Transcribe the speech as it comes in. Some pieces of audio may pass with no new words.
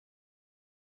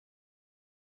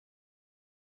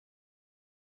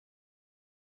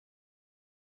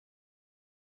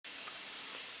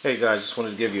Hey guys, just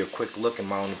wanted to give you a quick look and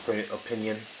my own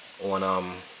opinion on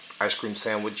ice cream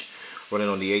sandwich running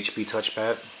on the HP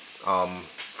touchpad.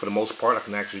 For the most part, I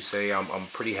can actually say I'm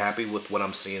pretty happy with what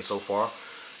I'm seeing so far.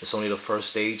 It's only the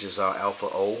first stage is Alpha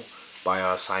O by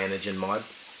CyanogenMod,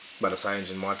 by the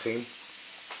CyanogenMod team.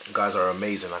 You guys are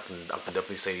amazing. I can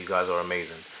definitely say you guys are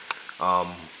amazing.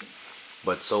 Um,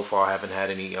 but so far I haven't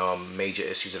had any major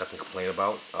issues that I can complain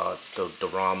about. The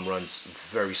ROM runs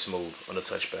very smooth on the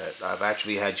touchpad. I've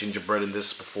actually had gingerbread in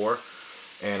this before,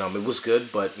 and it was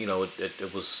good, but you know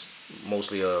it was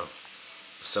mostly a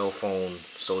cell phone,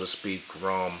 so to speak,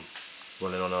 ROM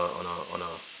running on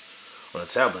a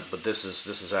tablet. But this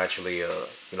is actually it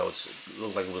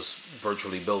looked like it was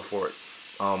virtually built for it.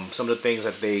 Some of the things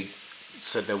that they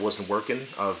said that wasn't working,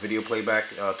 video playback,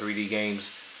 3D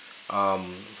games.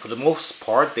 For the most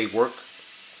part, they work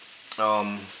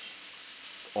on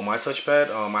my touchpad.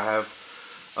 I have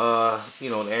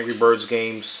the Angry Birds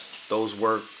games; those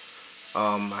work.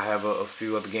 I have a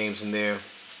few other games in there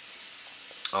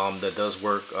that does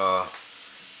work.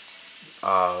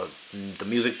 The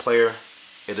music player,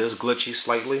 it is glitchy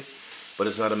slightly, but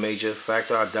it's not a major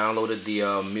factor. I downloaded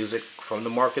the music from the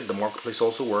market. The marketplace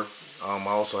also worked. I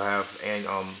also have an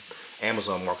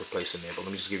Amazon Marketplace in there, but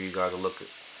let me just give you guys a look at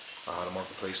how the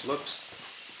marketplace looks.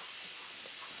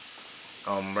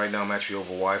 Right now I'm actually over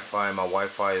Wi-Fi. My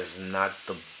Wi-Fi is not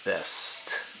the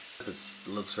best. It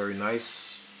looks very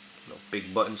nice.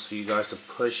 Big buttons for you guys to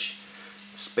push.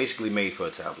 It's basically made for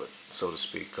a tablet, so to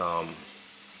speak. I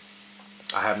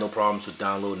have no problems with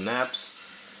downloading apps.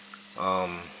 Let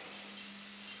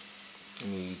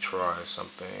me try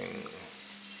something.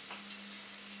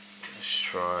 Let's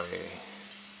try.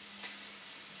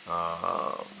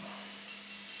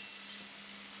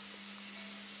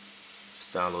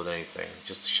 Let's download anything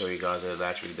just to show you guys that it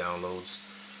actually downloads.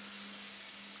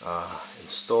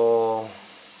 Install,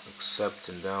 accept,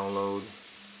 and download.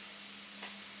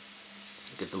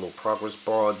 Get the little progress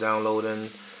bar downloading.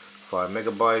 5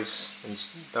 megabytes,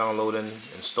 downloading,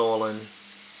 installing.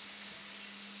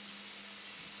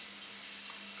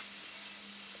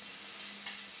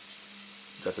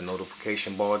 Got the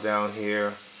notification bar down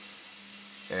here,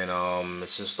 and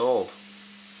it's installed.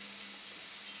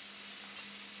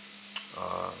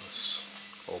 Let's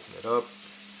open it up,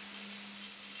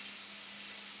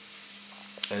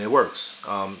 and it works.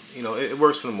 It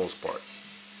works for the most part.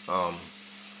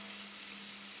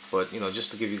 But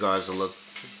just to give you guys a look,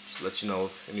 let you know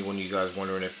if anyone of you guys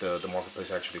wondering if the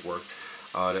marketplace actually worked.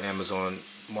 The Amazon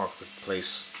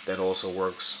Marketplace, that also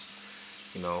works.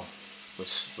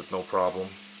 With no problem.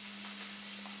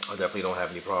 I definitely don't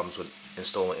have any problems with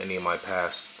installing any of my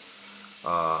past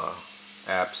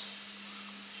apps,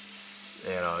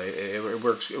 and it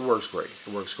works. It works great.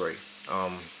 It works great.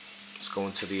 Let's go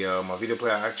into the my video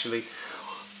player. Actually,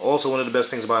 also one of the best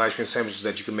things about ice cream sandwiches is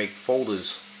that you can make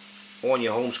folders on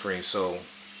your home screen. So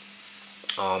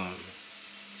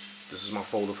this is my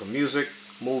folder for music,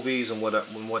 movies, and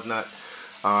whatnot.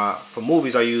 For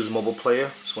movies, I use Mobile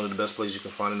Player. It's one of the best places you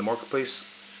can find in the marketplace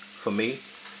for me.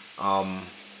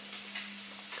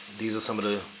 These are some of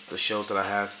the shows that I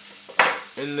have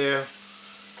in there.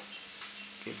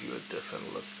 Give you a different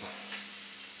look.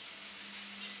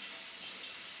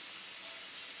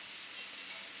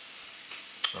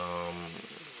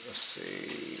 Let's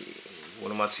see.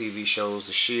 One of my TV shows,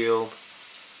 The Shield.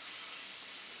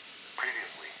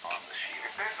 Previously on The Shield.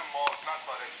 If there's a mole, it's not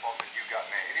Bud's fault that you got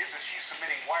mad. It is that she's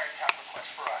submitting wiretap requests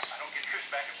for us. I don't get Trish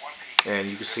back in one piece. And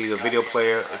you can see the video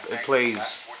player. It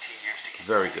plays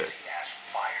very good.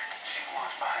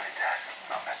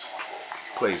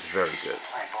 Plays very good.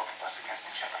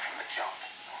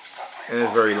 And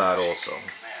it's very loud also.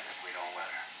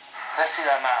 Let's see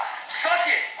that mouth. Suck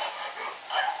it!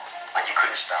 Like you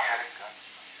couldn't stop it.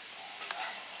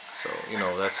 So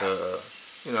that's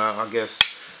I guess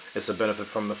it's a benefit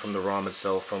from the ROM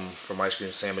itself, from Ice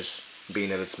Cream Sandwich, being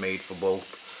that it's made for both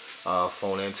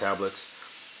phone and tablets.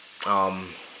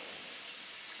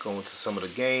 Going to some of the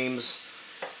games.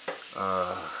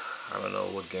 I don't know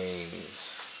what games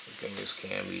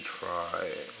can we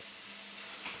try.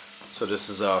 So this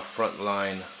is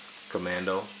Frontline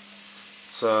Commando.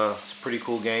 It's a pretty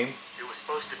cool game. It was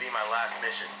supposed to be my last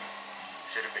mission.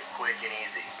 Should have been quick and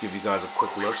easy. Let's give you guys a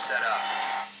quick look Set up.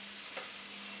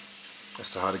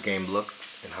 as to how the game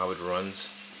looks and how it runs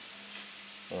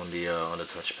on the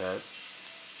touchpad.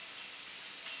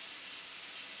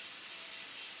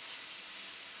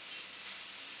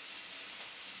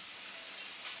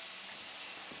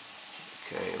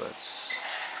 Okay, let's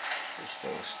get this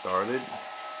thing started.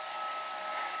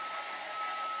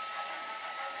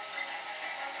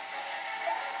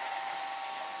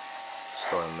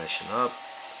 Start meshing up.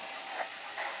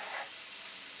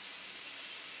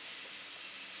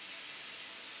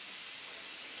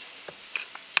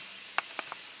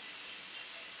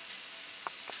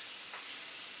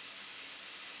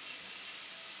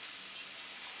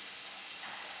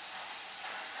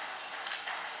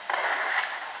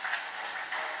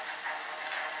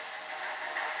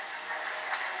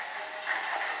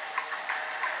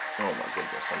 Oh my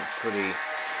goodness, I'm pretty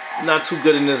not too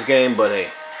good in this game, but hey,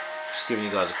 just giving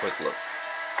you guys a quick look.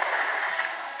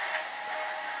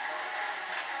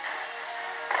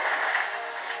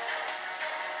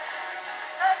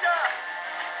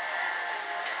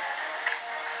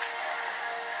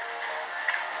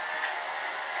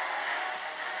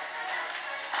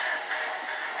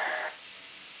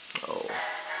 Oh.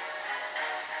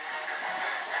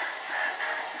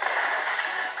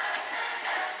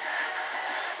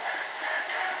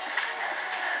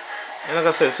 And like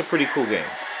I said, it's a pretty cool game.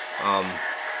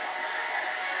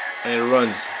 And it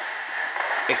runs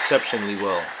exceptionally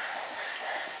well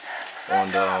on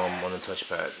the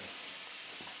touchpad.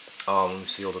 Let me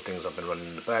see all the things I've been running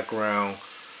in the background.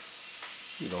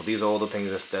 You know, these are all the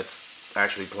things that's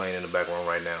actually playing in the background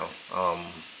right now.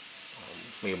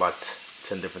 Maybe about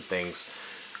 10 different things.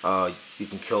 You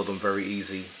can kill them very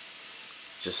easy.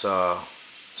 Just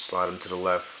slide them to the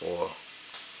left or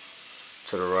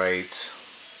to the right,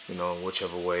 you know,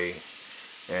 whichever way,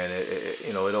 and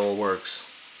you know, it all works.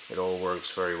 It all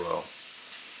works very well.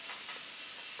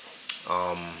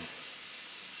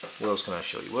 What else can I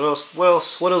show you? What else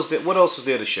is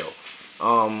there to show?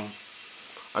 I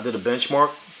did a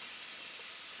benchmark,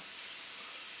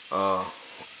 a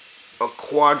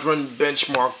quadrant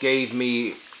benchmark. Gave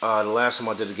me the last time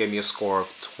I did it gave me a score of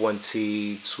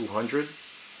 2200.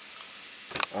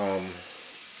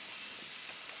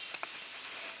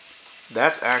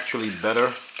 That's actually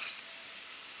better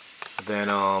than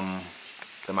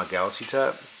my Galaxy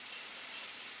Tab.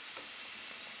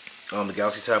 The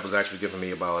Galaxy Tab was actually giving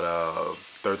me about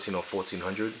 13 or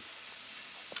 1400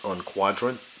 on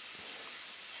quadrant,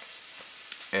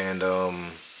 and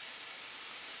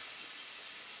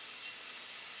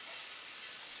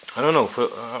I don't know.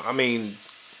 I mean,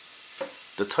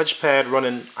 the touchpad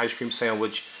running Ice Cream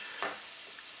Sandwich,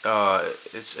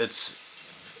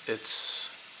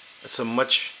 it's a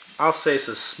much, I'll say it's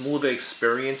a smoother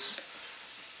experience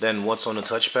than what's on the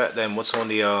touchpad, than what's on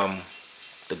the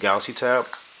Galaxy Tab.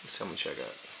 Let's see, I'm gonna check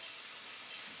out.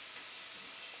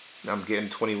 I'm getting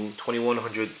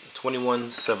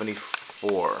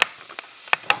 2174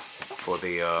 for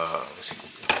the let's see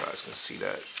if you guys can see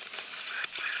that,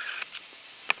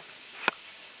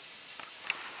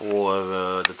 for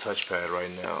the touchpad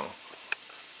right now.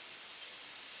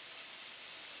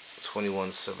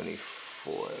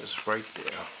 2174 is right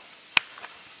there.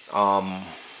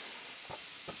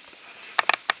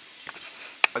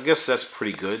 I guess that's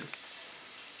pretty good.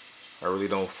 I really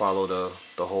don't follow the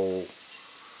whole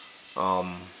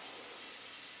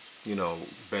you know,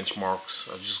 benchmarks.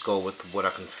 I just go with what I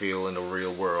can feel in the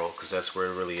real world, because that's where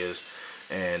it really is.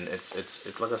 And it's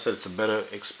like I said, it's a better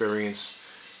experience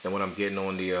than what I'm getting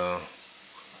on the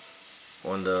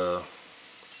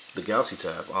Galaxy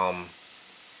Tab.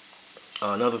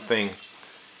 Another thing,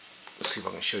 let's see if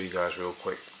I can show you guys real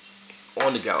quick.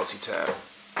 On the Galaxy Tab,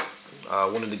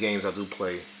 one of the games I do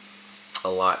play a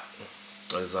lot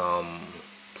is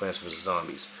Plants vs.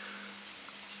 Zombies.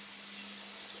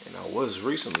 And I was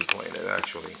recently playing it,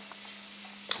 actually.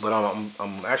 But I'm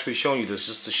actually showing you this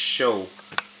just to show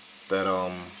that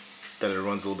that it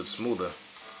runs a little bit smoother.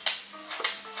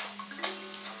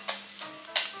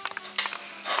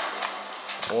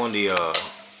 On the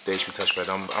HP touchpad,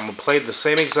 I'm gonna play the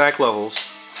same exact levels,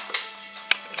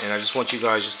 and I just want you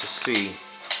guys just to see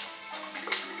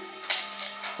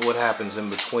what happens in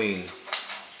between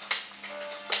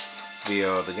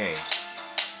the games.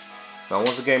 Now,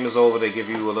 once the game is over, they give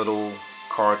you a little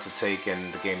card to take,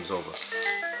 and the game is over.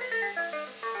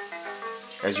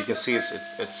 As you can see,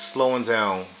 it's slowing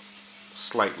down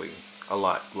slightly, a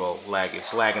lot. Well,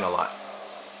 it's lagging a lot,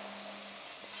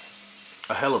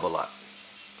 a hell of a lot.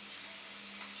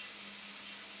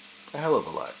 A hell of a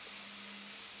lot.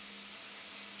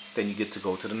 Then you get to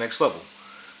go to the next level.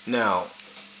 Now,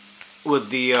 with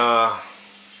the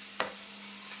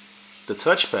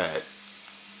touchpad,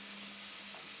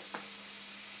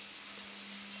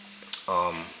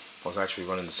 I was actually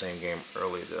running the same game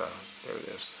earlier. There it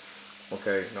is.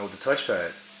 Okay, now with the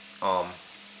touchpad,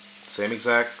 same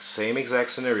exact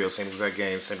scenario, same exact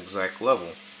game, same exact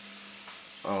level.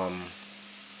 I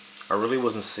really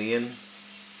wasn't seeing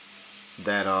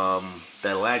that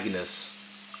that lagginess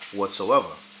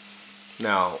whatsoever.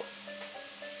 Now,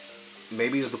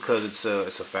 maybe it's because it's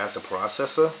a faster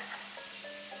processor,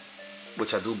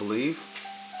 which I do believe.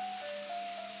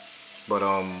 But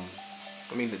I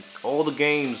mean, all the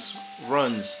games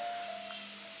runs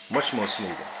much more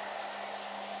smoother.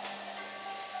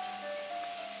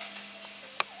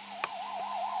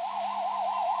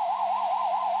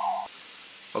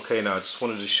 Okay, now I just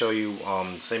wanted to show you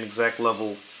same exact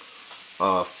level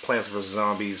of Plants vs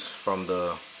Zombies from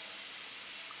the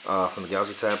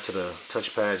Galaxy tab to the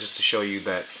touchpad, just to show you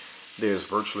that there's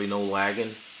virtually no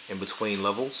lagging in between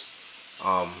levels.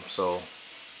 So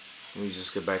let me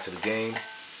just get back to the game,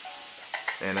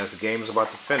 and as the game is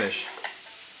about to finish,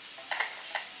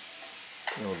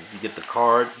 you know, you get the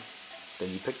card,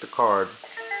 then you pick the card,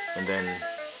 and then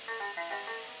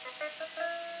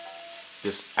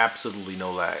there's absolutely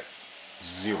no lag,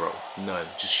 zero, none,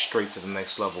 just straight to the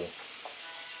next level,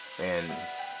 and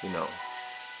you know,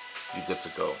 you're good to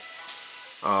go.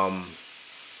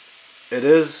 It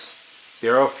is.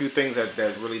 There are a few things that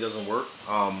really doesn't work.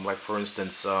 Like for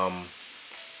instance,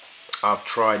 I've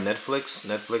tried Netflix.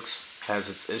 Netflix has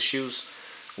its issues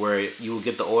where you will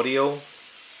get the audio.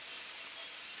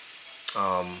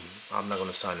 I'm not going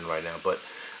to sign in right now, but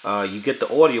you get the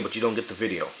audio, but you don't get the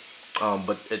video.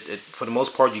 But for the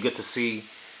most part, you get to see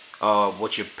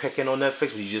what you're picking on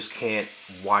Netflix, but you just can't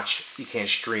watch. You can't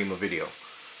stream a video.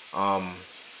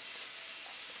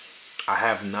 I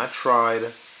have not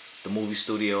tried the movie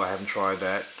studio. I haven't tried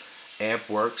that. Amp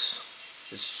works.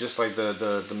 It's just like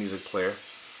the music player.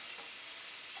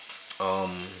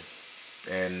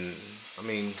 And I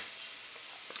mean,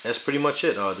 that's pretty much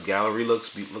it. The gallery looks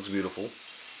beautiful.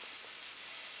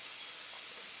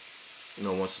 You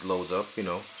know, once it loads up, you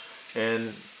know,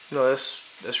 and you know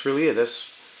that's really it. That's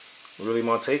really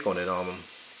my take on it.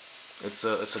 It's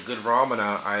a good ROM, and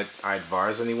I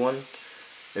advise anyone,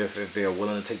 if they're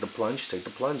willing to take the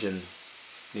plunge, and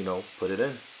you know, put it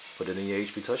in your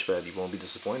HP touchpad. You won't be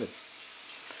disappointed.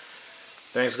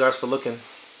 Thanks guys for looking.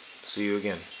 See you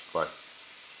again. Bye.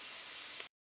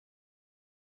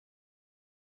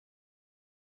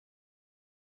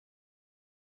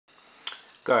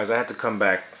 Guys, I had to come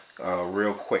back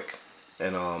real quick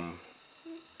and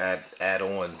add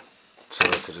on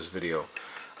to this video.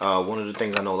 One of the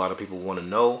things I know a lot of people want to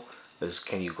know is,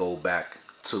 can you go back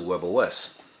to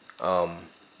WebOS?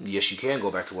 Yes, you can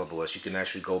go back to WebOS. You can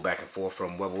actually go back and forth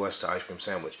from WebOS to Ice Cream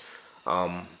Sandwich.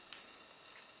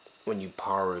 When you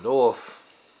power it off,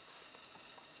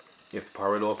 you have to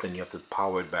power it off, then you have to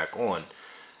power it back on.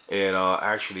 It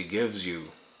actually gives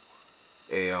you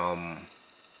a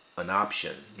an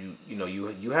option. You know,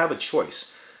 you have a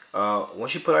choice.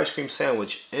 Once you put Ice Cream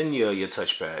Sandwich in your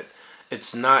touchpad,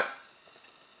 it's not.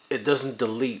 It doesn't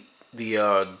delete the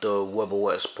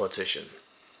WebOS partition.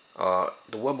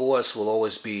 The WebOS will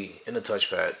always be in the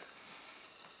touchpad.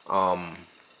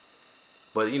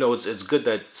 But you know, it's good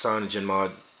that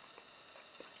CyanogenMod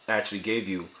actually gave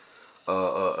you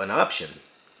an option.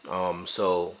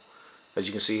 So as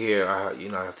you can see here, I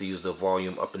have to use the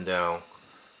volume up and down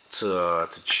to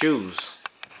choose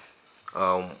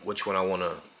which one I want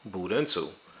to boot into.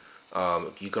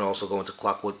 You can also go into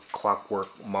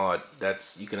Clockwork Mod.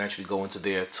 You can actually go into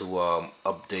there to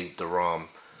update the ROM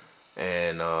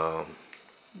and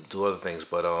do other things.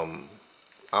 But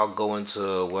I'll go into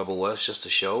WebOS just to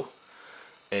show,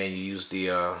 and you use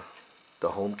the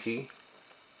home key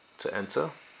to enter,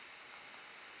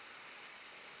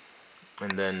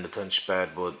 and then the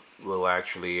touchpad will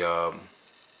actually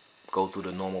go through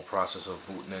the normal process of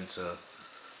booting into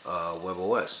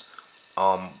WebOS.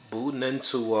 Booting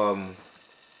into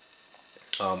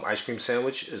Ice Cream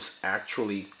Sandwich is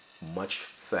actually much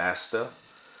faster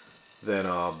than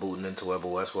booting into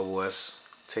WebOS. WebOS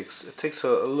takes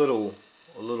a little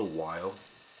while.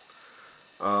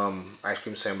 Ice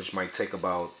Cream Sandwich might take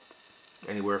about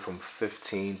anywhere from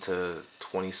 15 to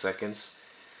 20 seconds,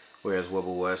 whereas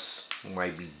WebOS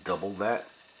might be double that.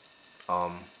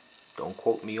 Don't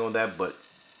quote me on that, but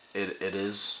it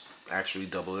is actually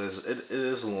double. It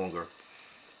is longer.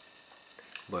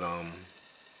 But let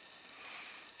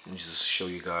me just show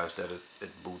you guys that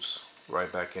it boots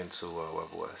right back into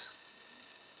WebOS.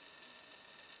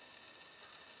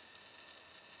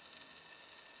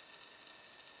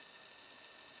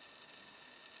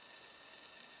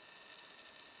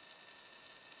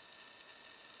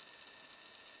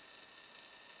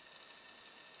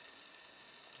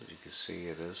 As you can see,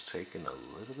 it is taking a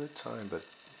little bit of time, but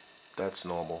that's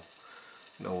normal.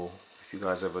 You know, if you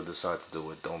guys ever decide to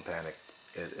do it, don't panic.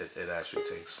 It actually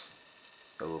takes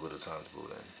a little bit of time to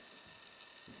boot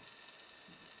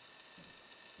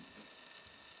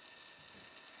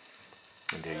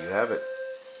in. And there you have it.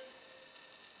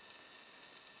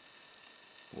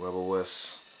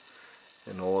 WebOS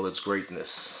in all its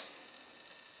greatness.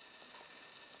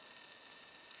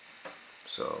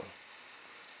 So,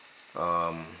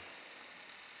 and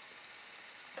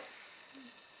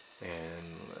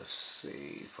let's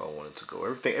see if I wanted to go.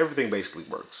 Everything basically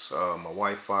works. My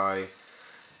Wi-Fi,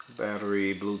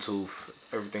 battery, Bluetooth,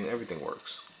 everything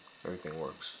works. Everything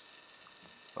works.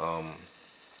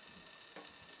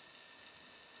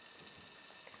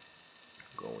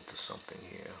 Go into something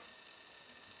here.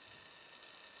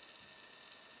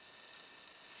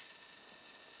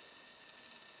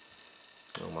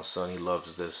 You know, my son, he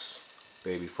loves this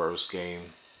baby first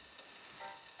game.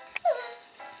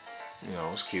 You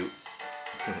know, it's cute.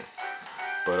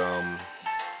 But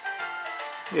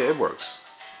yeah, it works.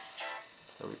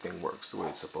 Everything works the way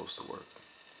it's supposed to work.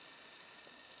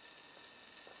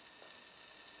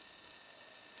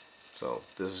 So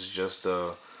this is just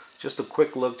a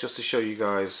quick look, just to show you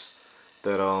guys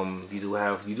that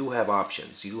you do have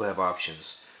options. You do have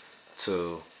options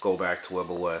to go back to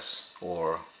WebOS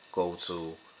or go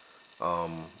to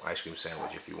Ice Cream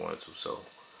Sandwich if you wanted to. So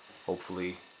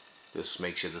hopefully this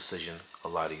makes your decision a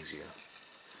lot easier.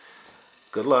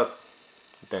 Good luck.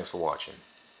 Thanks for watching.